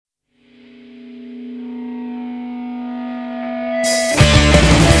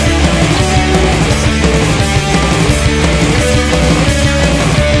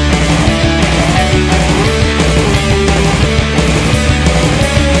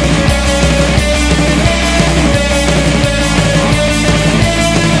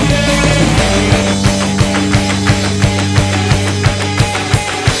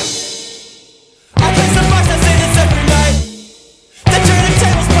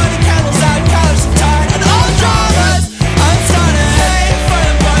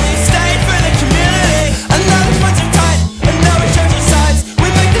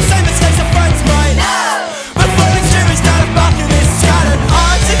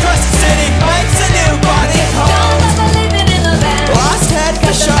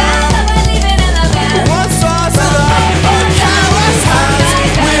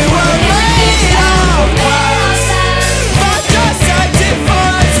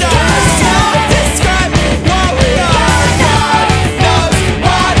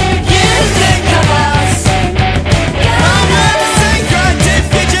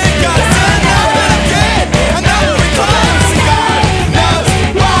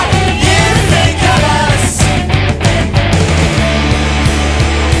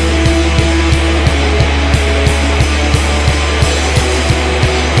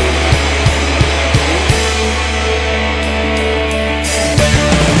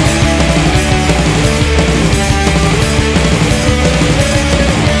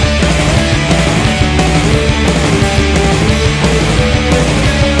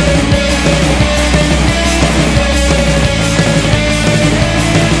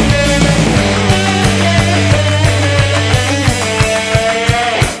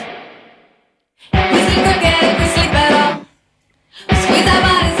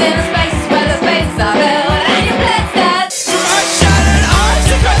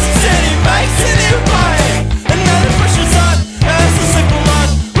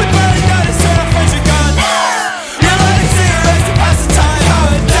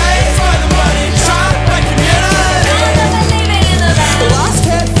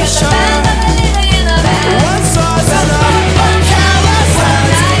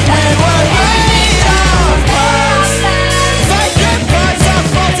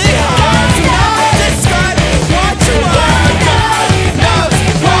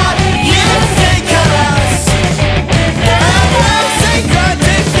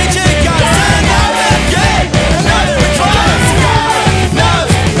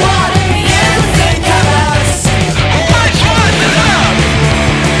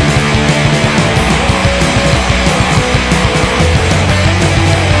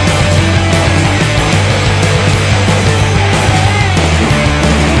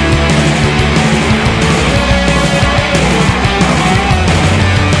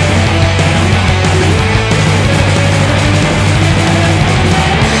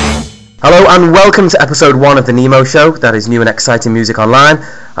Hello and welcome to episode 1 of the Nemo Show. That is new and exciting music online,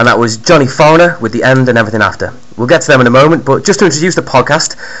 and that was Johnny Foreigner with The End and Everything After. We'll get to them in a moment, but just to introduce the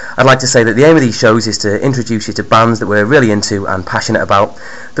podcast, I'd like to say that the aim of these shows is to introduce you to bands that we're really into and passionate about.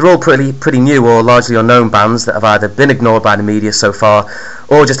 They're all pretty new or largely unknown bands that have either been ignored by the media so far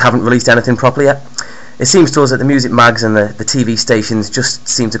or just haven't released anything properly yet. It seems to us that the music mags and the TV stations just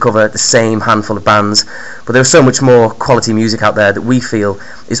seem to cover the same handful of bands, but there's so much more quality music out there that we feel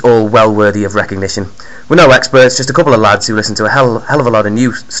is all well worthy of recognition. We're no experts, just a couple of lads who listen to a hell of a lot of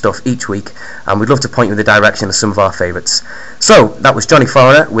new stuff each week, and we'd love to point you in the direction of some of our favourites. So, that was Johnny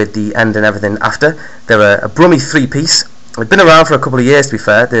Foreigner with The End and Everything After. They're a Brummy three-piece. They've been around for a couple of years, to be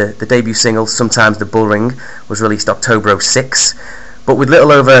fair. The debut single, Sometimes the Bull Ring, was released October 06. But with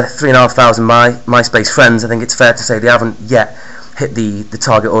little over 3,500 MySpace friends, I think it's fair to say they haven't yet hit the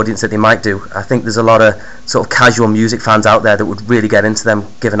target audience that they might do. I think there's a lot of sort of casual music fans out there that would really get into them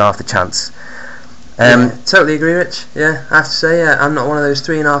given half the chance. Yeah, totally agree, Rich. Yeah, I have to say, I'm not one of those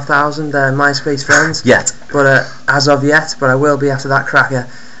 3,500 MySpace friends yet. But as of yet, but I will be after that cracker.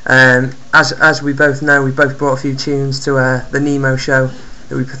 As we both know, we both brought a few tunes to the Nemo Show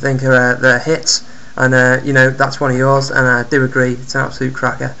that we think are the hits. And that's one of yours, and I do agree, it's an absolute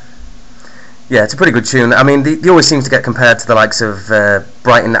cracker. Yeah, it's a pretty good tune. I mean, they always seem to get compared to the likes of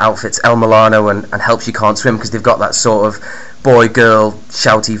Brighton outfits El Milano and Help She Can't Swim, because they've got that sort of boy-girl,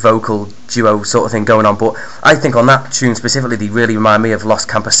 shouty vocal duo sort of thing going on. But I think on that tune specifically, they really remind me of Los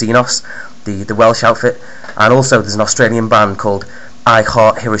Campesinos, the Welsh outfit. And also there's an Australian band called I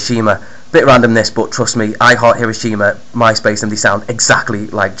Heart Hiroshima. Bit random this, but trust me, I Heart Hiroshima, MySpace, and they sound exactly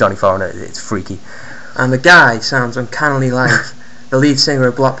like Johnny Foreigner. It's freaky. And the guy sounds uncannily like the lead singer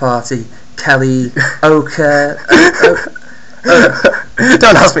of Block Party, Kelly Oker.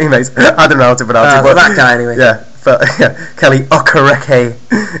 Don't ask me, mate. I don't know how to pronounce it. But that guy, anyway. Yeah, Kelly Okereke.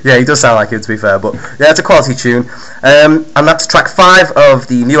 Yeah, he does sound like him, to be fair. But yeah, it's a quality tune. And that's track 5 of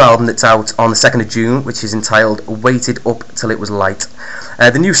the new album that's out on the 2nd of June, which is entitled Waited Up Till It Was Light.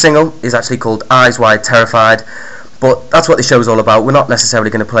 The new single is actually called Eyes Wide Terrified, but that's what the show's all about. We're not necessarily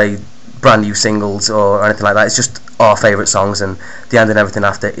going to play brand new singles or anything like that. It's just our favourite songs, and The End and Everything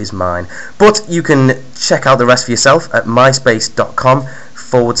After is mine. But you can check out the rest for yourself at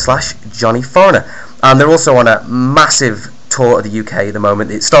myspace.com/Johnny Foreigner. And they're also on a massive tour of the UK at the moment.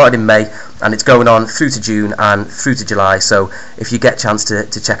 It started in May and it's going on through to June and through to July, so if you get a chance to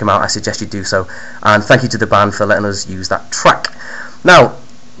check them out, I suggest you do so. And thank you to the band for letting us use that track. Now,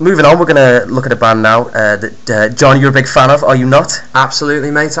 moving on, we're going to look at a band now that, John, you're a big fan of, are you not?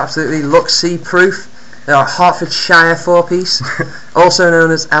 Absolutely, mate, absolutely. Look, See Proof. They're a Hertfordshire 4-piece, also known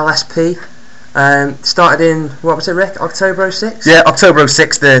as LSP. Started in, what was it, Rick? October 06? Yeah, October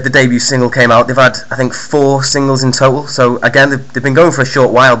 06, the debut single came out. They've had, I think, 4 singles in total. So, again, they've been going for a short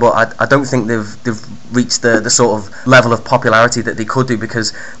while, but I don't think they've reached the sort of level of popularity that they could do,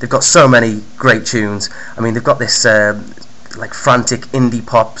 because they've got so many great tunes. I mean, they've got this like frantic indie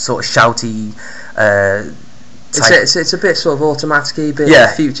pop, sort of shouty it's a bit sort of automatic-y, bit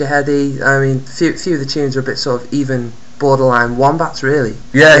future heady. I mean, few of the tunes are a bit sort of even borderline wombats, really.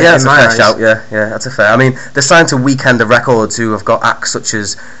 Yeah, that's a fair shout. Yeah, that's a fair. I mean, they're signed to Weekend of Records, who have got acts such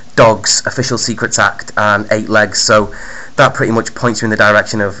as Dogs, Official Secrets Act, and 8 Legs. So that pretty much points you in the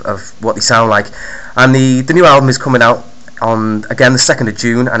direction of what they sound like. And the new album is coming out on, again, the 2nd of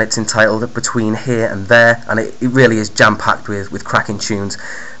June, and it's entitled Between Here and There, and it really is jam-packed with cracking tunes.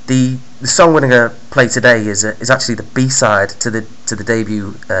 The song we're going to play today is actually the B-side to the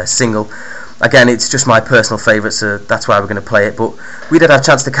debut single. Again, it's just my personal favourite, so that's why we're going to play it. But we did have a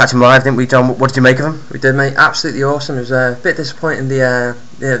chance to catch him live, didn't we, John? What did you make of him? We did, mate. Absolutely awesome. It was a bit disappointing, the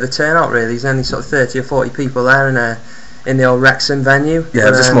turnout, really. There's only sort of 30 or 40 people there in the old Wrexham venue. Yeah,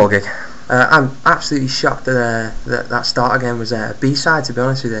 it was a small gig. I'm absolutely shocked that start again was a B-side, to be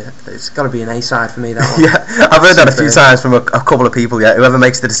honest with you. It's got to be an A-side for me, that one. Yeah, I've heard that a few times from a couple of people. Yeah, whoever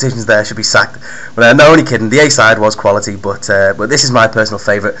makes the decisions there should be sacked. But no, only kidding. The A-side was quality, but this is my personal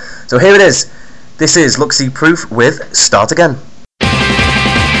favourite. So here it is. This is Look See Proof with Start Again.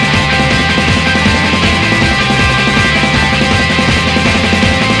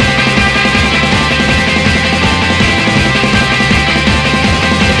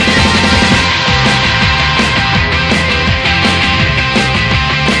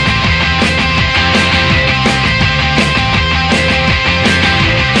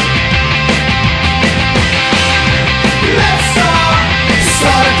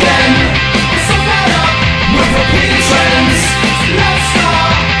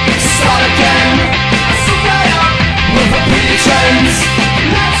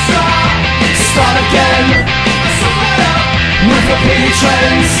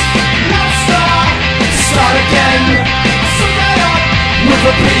 Trends.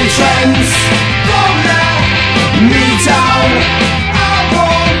 pretty trends. Don't let me down. I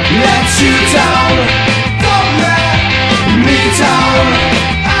won't let you down. Don't let me down.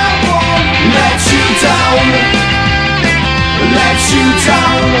 I won't let you down. Let you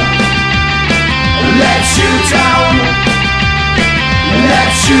down. Let you down.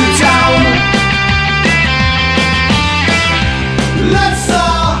 Let you down. Let's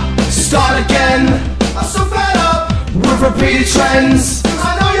start again. I'm so fed up with repeated trends.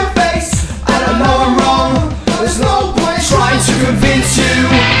 I know your face and I know I'm wrong. There's no point trying to convince you.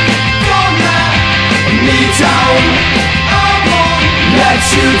 Don't let me down. I won't let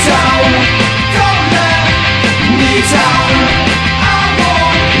you down. Don't let me down. I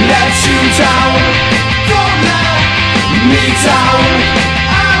won't let you down. Don't let me down.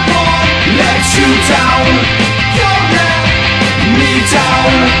 I won't let you down. Don't let me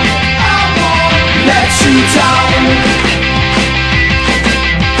down. I won't let you down.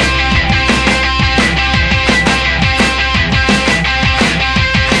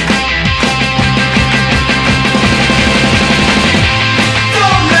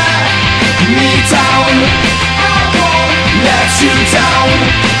 You down,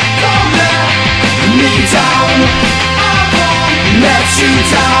 don't let me down. I won't let you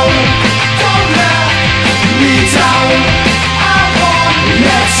down. Don't let me down. I won't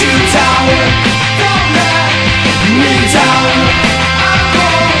let you down. Don't let me down. I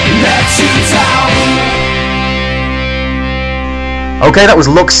won't let you down. Okay, that was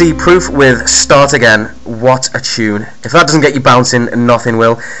Luxy Proof with Start Again. What a tune. If that doesn't get you bouncing, nothing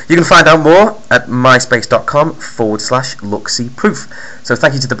will. You can find out more at myspace.com/Luxy Proof. So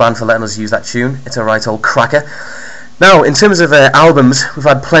thank you to the band for letting us use that tune. It's a right old cracker. Now, in terms of albums, we've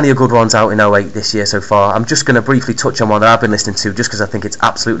had plenty of good ones out in 08 this year so far. I'm just going to briefly touch on one that I've been listening to just because I think it's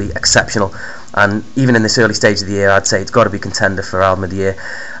absolutely exceptional. And even in this early stage of the year, I'd say it's got to be contender for Album of the Year.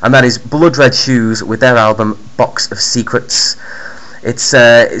 And that is Blood Red Shoes with their album Box of Secrets. It's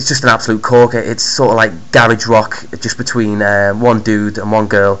just an absolute corker. It's sort of like garage rock, just between one dude and one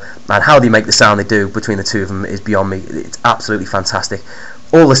girl, and how they make the sound they do between the two of them is beyond me. It's absolutely fantastic.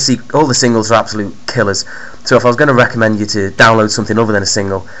 All the singles are absolute killers. So if I was going to recommend you to download something other than a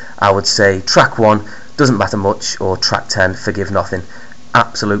single, I would say track 1, Doesn't Matter Much, or track 10, Forgive Nothing.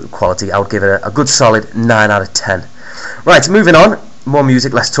 Absolute quality. I would give it a good solid 9 out of 10. Right, moving on. More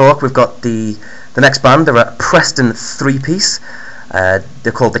music, less talk. We've got the next band. They're a Preston 3-piece.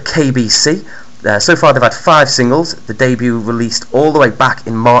 They're called the KBC. So far they've had 5 singles. The debut released all the way back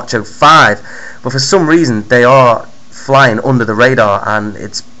in March 05, but for some reason they are flying under the radar, and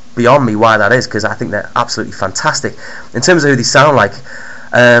it's beyond me why that is, because I think they're absolutely fantastic. In terms of who they sound like,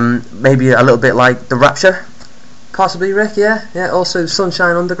 maybe a little bit like The Rapture? Possibly, Rick, yeah. Also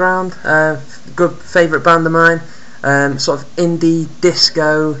Sunshine Underground, good favourite band of mine. Sort of indie,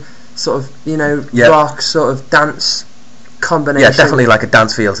 disco, sort of, rock, sort of dance combination. Yeah, definitely like a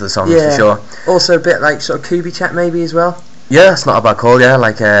dance feel to the songs, for sure. Also a bit like sort of Kubicek maybe as well. Yeah, that's not a bad call, yeah.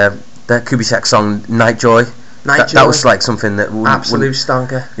 Like the Kubicek song Night Joy. That was like something that absolute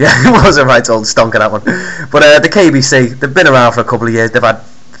stonker. Yeah, it was a right old stonker, that one. But the KBC, they've been around for a couple of years. They've had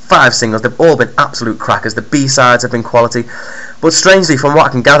 5 singles. They've all been absolute crackers. The B-sides have been quality. But strangely, from what I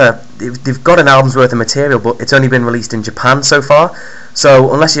can gather, they've got an album's worth of material, but it's only been released in Japan so far.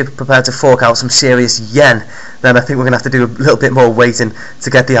 So unless you're prepared to fork out some serious yen, then I think we're going to have to do a little bit more waiting to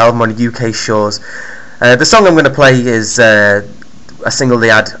get the album on UK shores. The song I'm going to play is a single they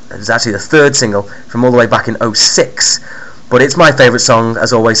had. It was actually the 3rd single from all the way back in 06. But it's my favourite song,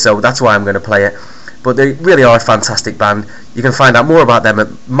 as always, so that's why I'm going to play it. But they really are a fantastic band. You can find out more about them at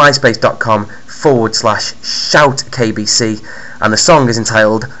myspace.com/shoutkbc, and the song is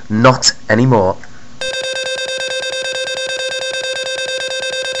entitled Not Anymore.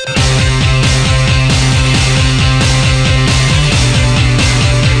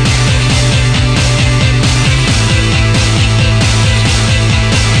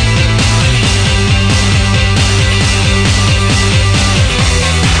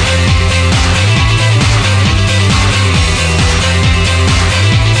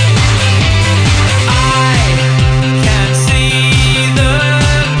 I can see the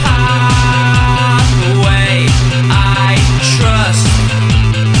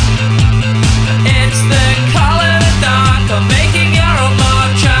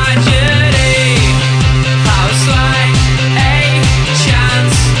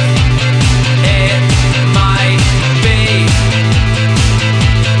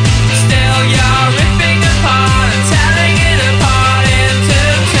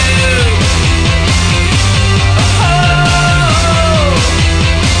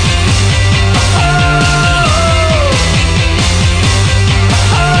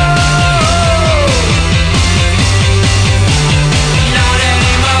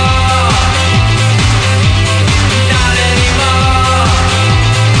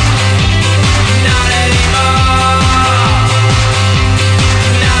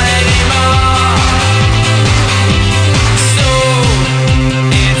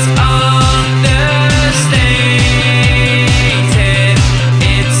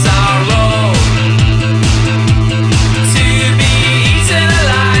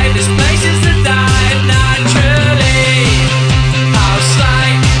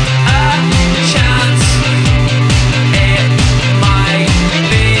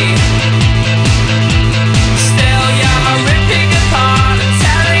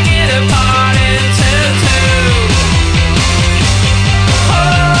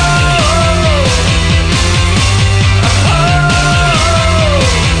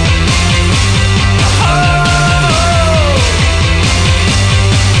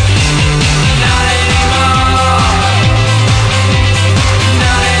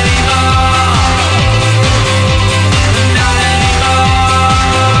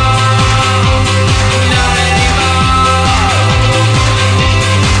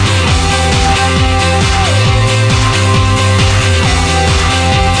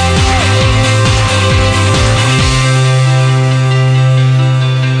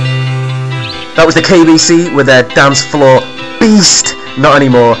That was the KBC with their Dance Floor Beast. Not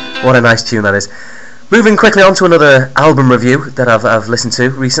anymore. What a nice tune that is. Moving quickly on to another album review that I've listened to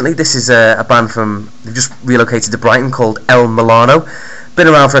recently. This is a band they've just relocated to Brighton called El Milano. Been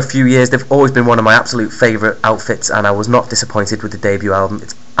around for a few years. They've always been one of my absolute favourite outfits, and I was not disappointed with the debut album.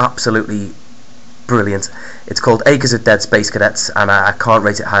 It's absolutely brilliant. It's called Acres of Dead Space Cadets, and I can't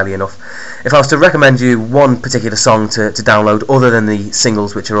rate it highly enough. If I was to recommend you one particular song to download other than the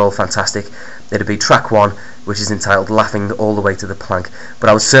singles, which are all fantastic, it'd be track 1, which is entitled Laughing All the Way to the Plank. But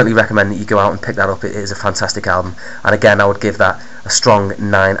I would certainly recommend that you go out and pick that up. It is a fantastic album, and again I would give that a strong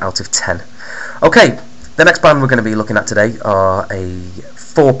 9 out of 10. Okay, the next band we're going to be looking at today are a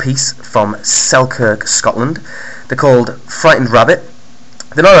 4-piece from Selkirk, Scotland. They're called Frightened Rabbit.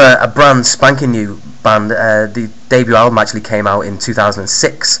 They're not a brand spanking new band. The debut album actually came out in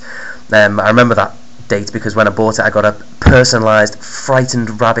 2006. I remember that date because when I bought it I got a personalised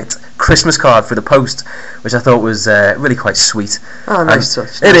Frightened Rabbit Christmas card for the post, which I thought was really quite sweet. Oh, nice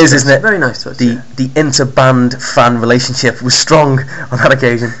touch. It is, isn't it? Very nice touch. The inter-band fan relationship was strong on that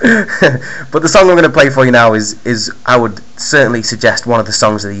occasion. But the song I'm going to play for you now is I would certainly suggest one of the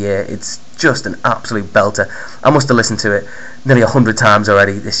songs of the year. It's just an absolute belter. I must have listened to it nearly 100 times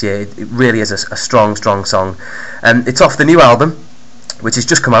already this year. It really is a strong song. It's off the new album, which has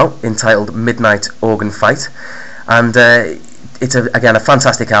just come out, entitled Midnight Organ Fight, and it's again a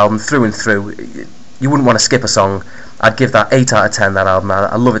fantastic album through and through. You wouldn't want to skip a song. I'd give that 8 out of 10, that album.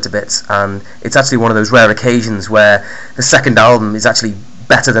 I love it to bits, and it's actually one of those rare occasions where the second album is actually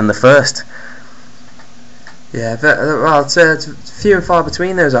better than the first. Yeah, well, it's few and far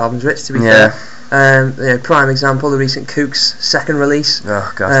between those albums, Rich, to be fair. Prime example, the recent Kooks second release.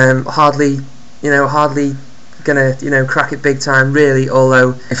 Oh god. Hardly gonna crack it big time, really.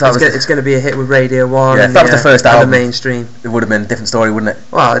 Although it's gonna be a hit with Radio 1. Yeah, if that was the first album, the mainstream, it would have been a different story, wouldn't it?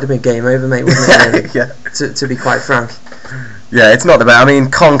 Well, it'd have been game over, mate, wouldn't it? Really? Yeah. To be quite frank. Yeah, it's not the best. I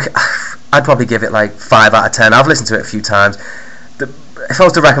mean, Conk, I'd probably give it like 5 out of 10. I've listened to it a few times. If I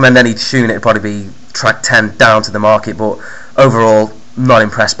was to recommend any tune, it'd probably be track 10, Down to the Market. But overall, not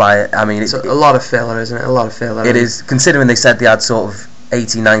impressed by it. I mean, it's a lot of filler, isn't it? A lot of filler. It is, considering they said they had sort of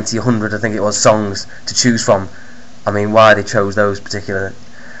 80, 90, 100, I think it was, songs to choose from. I mean, why they chose those particular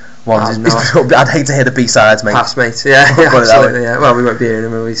ones? I'd hate to hear the B-sides, mate. Pass, mate. Yeah, absolutely. Yeah. Well, we won't be hearing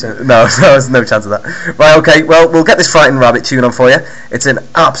them, will we? So. No, there's no chance of that. Right, okay. Well, we'll get this Frightened Rabbit tune on for you. It's an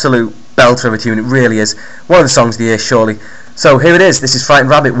absolute belter of a tune. It really is. One of the songs of the year, surely. So here it is. This is Frightened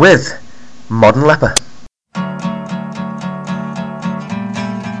Rabbit with Modern Leper.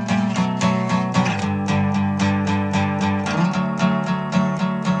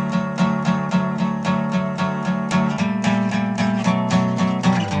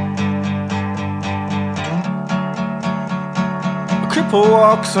 Cripple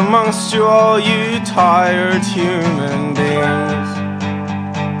walks amongst you, all you tired human beings.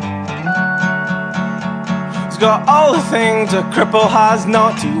 He's got all the things a cripple has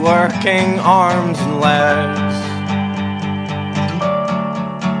not, to working arms and legs,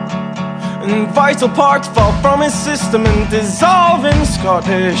 and vital parts fall from his system and dissolve in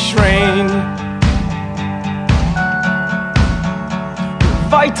Scottish rain.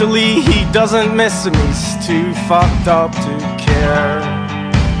 Vitally he doesn't miss him, he's too fucked up to care.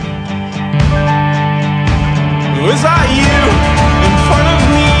 Was that you in front of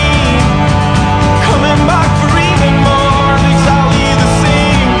me, coming back for even more, exactly the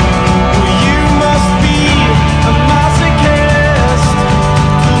same? Well, you must be a masochist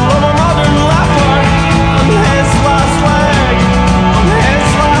to love a modern leper on his last leg, on his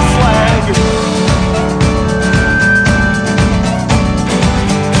last leg.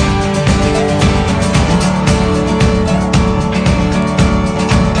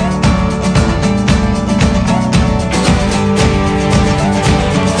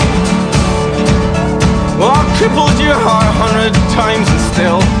 Crippled your heart 100 times and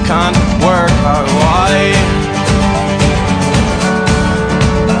still can't work out why.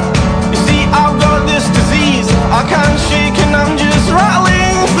 You see, I've got this disease I can't shake and I'm just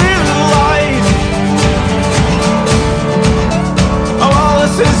rattling through life. Oh well,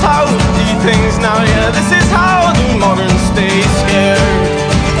 this is how we do things now, yeah. This is how the modern stay scared.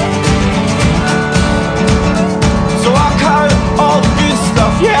 So I cut all the good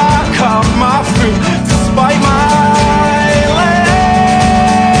stuff, yeah, I cut my fruit despite my leg.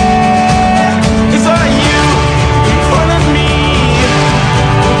 Is that you in front of me,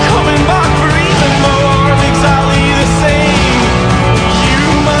 coming back for even more, exactly the same? You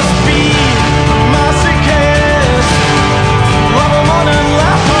must be a masochist, love a modern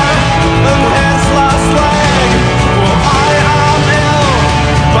leper and his last leg.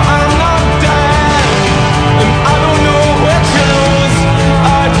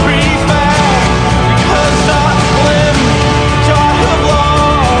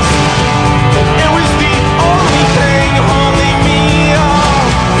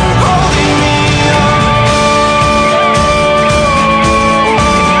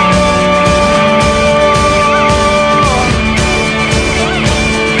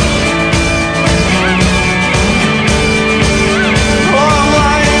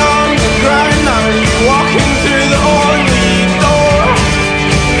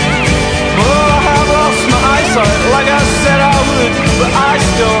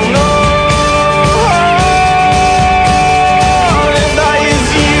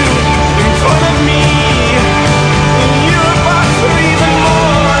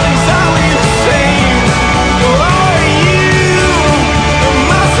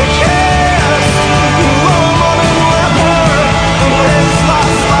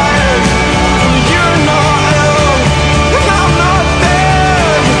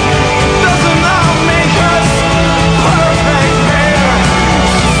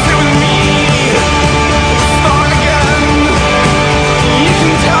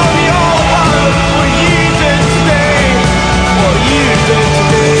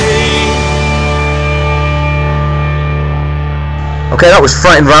 Okay, that was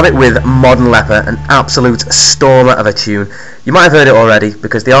Frightened Rabbit with Modern Leper, an absolute stormer of a tune. You might have heard it already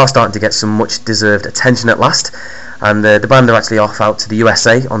because they are starting to get some much deserved attention at last, and the band are actually off out to the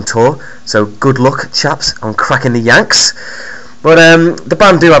USA on tour, so good luck chaps on cracking the Yanks. But the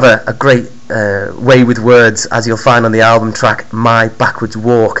band do have a great way with words, as you'll find on the album track My Backwards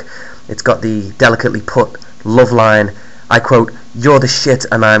Walk. It's got the delicately put love line, I quote, "You're the shit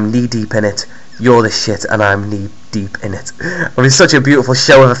and I'm knee deep in it. You're the shit and I'm knee deep in it." I mean, it's such a beautiful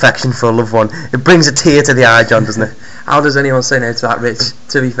show of affection for a loved one. It brings a tear to the eye, John, doesn't it? How does anyone say no to that, Rich?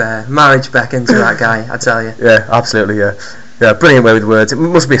 To be fair, marriage beckons to that guy, I tell you. Yeah, absolutely, yeah. Yeah, brilliant way with words. It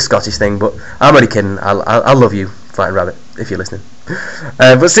must be a Scottish thing, but I'm only kidding. I love you, Frightened Rabbit, if you're listening.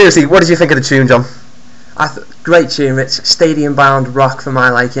 But seriously, what did you think of the tune, John? Great tune, Rich. Stadium-bound rock for my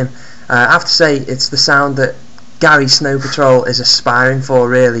liking. I have to say, it's the sound that Gary Snow Patrol is aspiring for,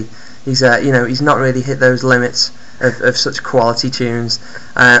 really. He's he's not really hit those limits of such quality tunes.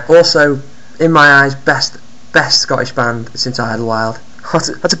 Also, in my eyes, best Scottish band since Idlewild.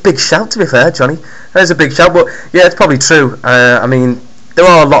 That's a big shout, to be fair, Johnny. That is a big shout, but yeah, it's probably true. I mean, there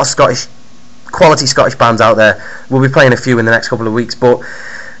are a lot of quality Scottish bands out there. We'll be playing a few in the next couple of weeks, but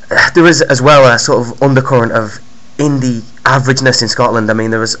there is as well a sort of undercurrent of indie averageness in Scotland. I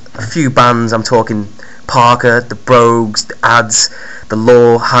mean, there was a few bands, I'm talking Parker, the Brogues, the Ads, the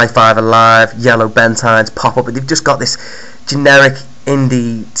Law, High Five Alive, Yellow Bentines, Pop Up, but they've just got this generic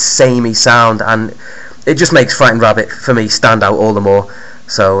indie samey sound, and it just makes Frightened Rabbit for me stand out all the more.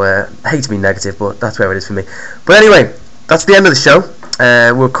 So hate to be negative, but that's where it is for me. But anyway, that's the end of the show.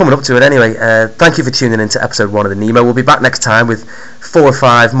 We're coming up to it anyway. Thank you for tuning in to episode 1 of the Nemo. We'll be back next time with 4 or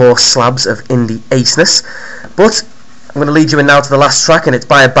 5 more slabs of indie aceness, but I'm going to lead you in now to the last track, and it's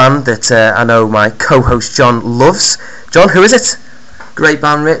by a band that I know my co-host John loves. John, who is it? Great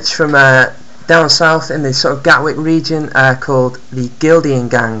band, Rich, from down south in the sort of Gatwick region, called the Guildean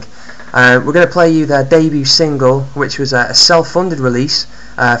Gang. We're going to play you their debut single, which was a self-funded release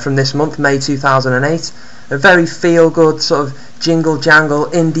from this month, May 2008. A very feel-good sort of jingle-jangle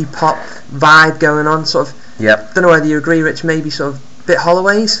indie pop vibe going on, sort of. Yep. Don't know whether you agree, Rich. Maybe sort of bit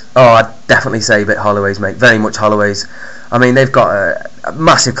Holloway's. Oh, I'd definitely say a bit Holloway's, mate. Very much Holloway's. I mean, they've got a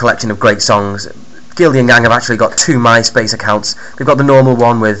massive collection of great songs. Guildean Gang have actually got 2 MySpace accounts. They've got the normal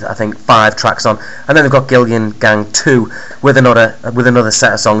one with, I think, 5 tracks on, and then they've got Guildean Gang 2 with another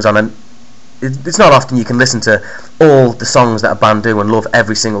set of songs on. And it's not often you can listen to all the songs that a band do and love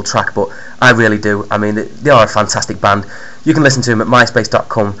every single track, but I really do. I mean, they are a fantastic band. You can listen to them at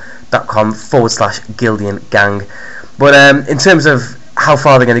myspace.com/Guildean Gang. But in terms of how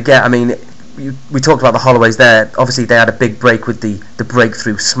far they're going to get, I mean, we talked about the Holloways there. Obviously, they had a big break with the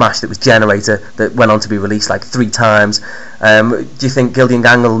breakthrough smash that was Generator, that went on to be released like 3 times. Do you think Guildean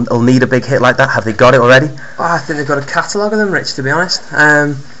Gang will need a big hit like that? Have they got it already? Oh, I think they've got a catalogue of them, Rich, to be honest.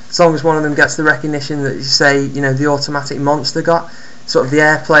 As long as one of them gets the recognition that you say, the Automatic Monster got, sort of the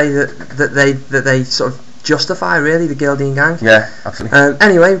airplay that they sort of justify, really, the Guildean Gang. Yeah, absolutely.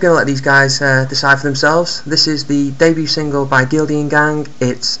 Anyway, we're going to let these guys decide for themselves. This is the debut single by Guildean Gang.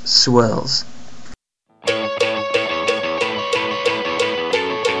 It's Swirls.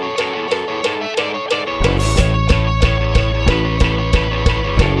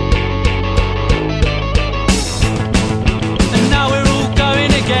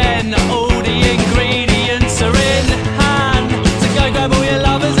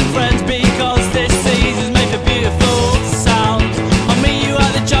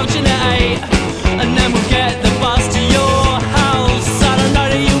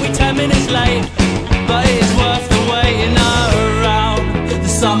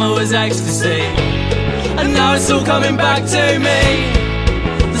 Ecstasy, and now it's all coming back to me.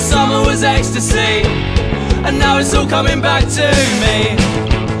 The summer was ecstasy, and now it's all coming back to me.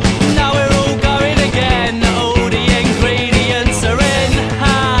 Now we're all going again, all the ingredients are in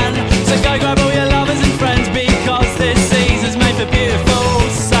hand. So go grab all your lovers and friends, because this season's made for beautiful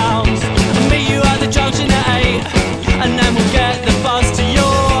sounds. I'll meet you at the junction at 8, and then we'll get the bus to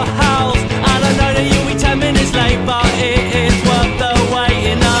your house. And I know that you'll be 10 minutes late, but it is worth the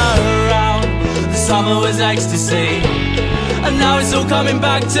waiting around. The summer was ecstasy, and now it's all coming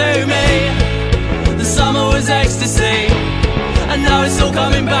back to me. The summer was ecstasy, and now it's all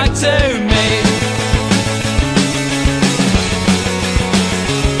coming back to me.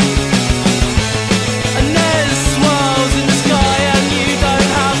 And there's swirls in the sky, and you don't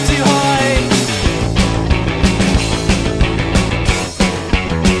have to hide.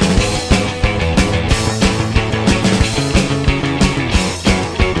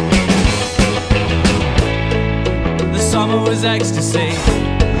 The summer was ecstasy,